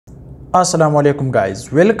Assalamu alaikum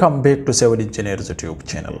guys, welcome back to Civil Engineers YouTube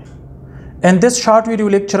channel. In this short video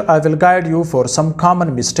lecture, I will guide you for some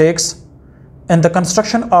common mistakes in the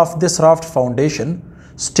construction of this raft foundation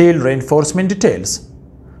steel reinforcement details.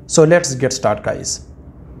 So let's get started guys.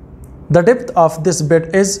 The depth of this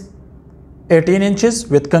bed is 18 inches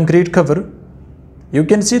with concrete cover. You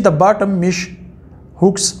can see the bottom mesh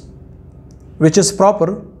hooks which is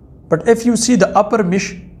proper, but if you see the upper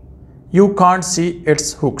mesh, you can't see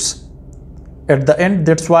its hooks at the end.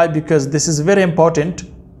 That's why, because this is very important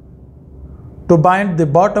to bind the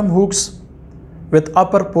bottom hooks with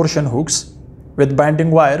upper portion hooks with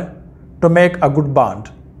binding wire to make a good bond.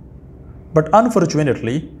 But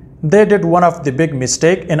unfortunately, they did one of the big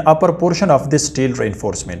mistake in upper portion of this steel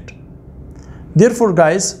reinforcement. Therefore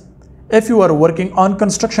guys, if you are working on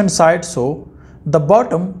construction site, so the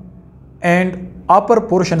bottom and upper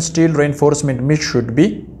portion steel reinforcement mesh should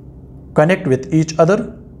be connect with each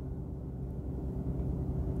other,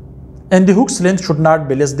 and the hook's length should not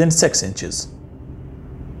be less than 6 inches.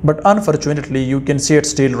 But unfortunately, you can see its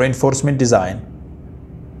steel reinforcement design.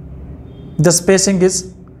 The spacing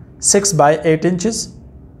is 6 by 8 inches.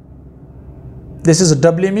 This is a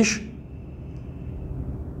doubly mesh.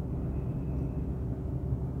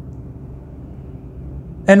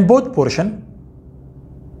 In both portion,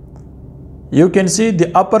 you can see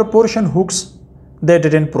the upper portion hooks they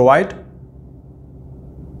didn't provide.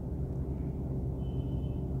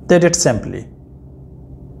 They did simply.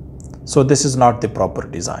 So this is not the proper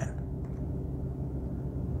design.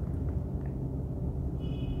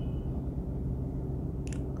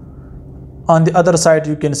 On the other side,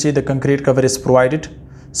 you can see the concrete cover is provided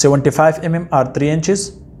 75 mm or 3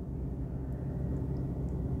 inches.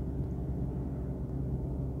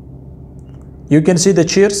 You can see the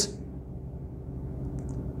chairs.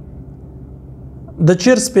 The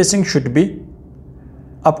chair spacing should be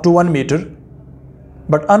up to 1 meter,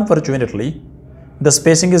 but unfortunately, the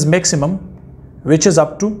spacing is maximum, which is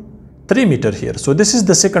up to 3 meter here. So this is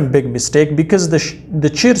the second big mistake, because the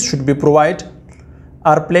chairs should be provided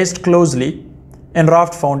are placed closely in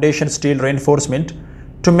raft foundation steel reinforcement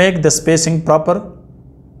to make the spacing proper,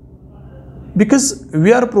 because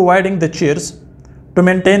we are providing the chairs to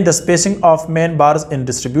maintain the spacing of main bars and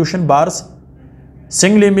distribution bars,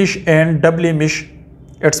 singly mesh and doubly mesh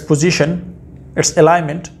its position, its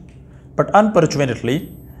alignment. But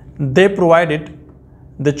unfortunately, they provided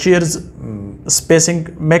the chairs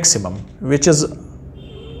spacing maximum, which is,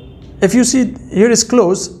 if you see here is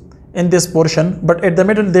close in this portion, but at the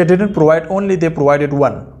middle they didn't provide, only they provided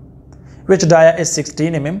one, which dia is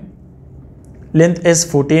 16 mm, length is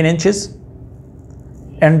 14 inches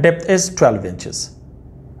and depth is 12 inches.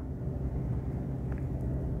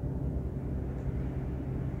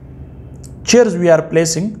 Chairs we are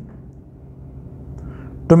placing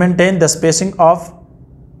to maintain the spacing of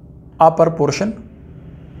upper portion.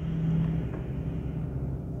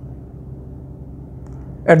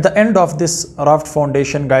 At the end of this raft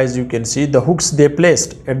foundation guys, you can see the hooks they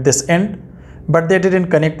placed at this end, but they didn't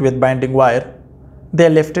connect with binding wire. They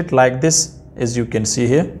left it like this, as you can see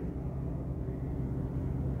here.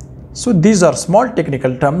 So these are small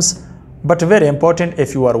technical terms, but very important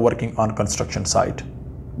if you are working on construction site,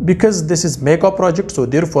 because this is make-up project. So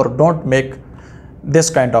therefore don't make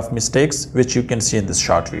this kind of mistakes which you can see in this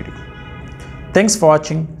short video. Thanks for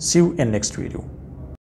watching. See you in next video.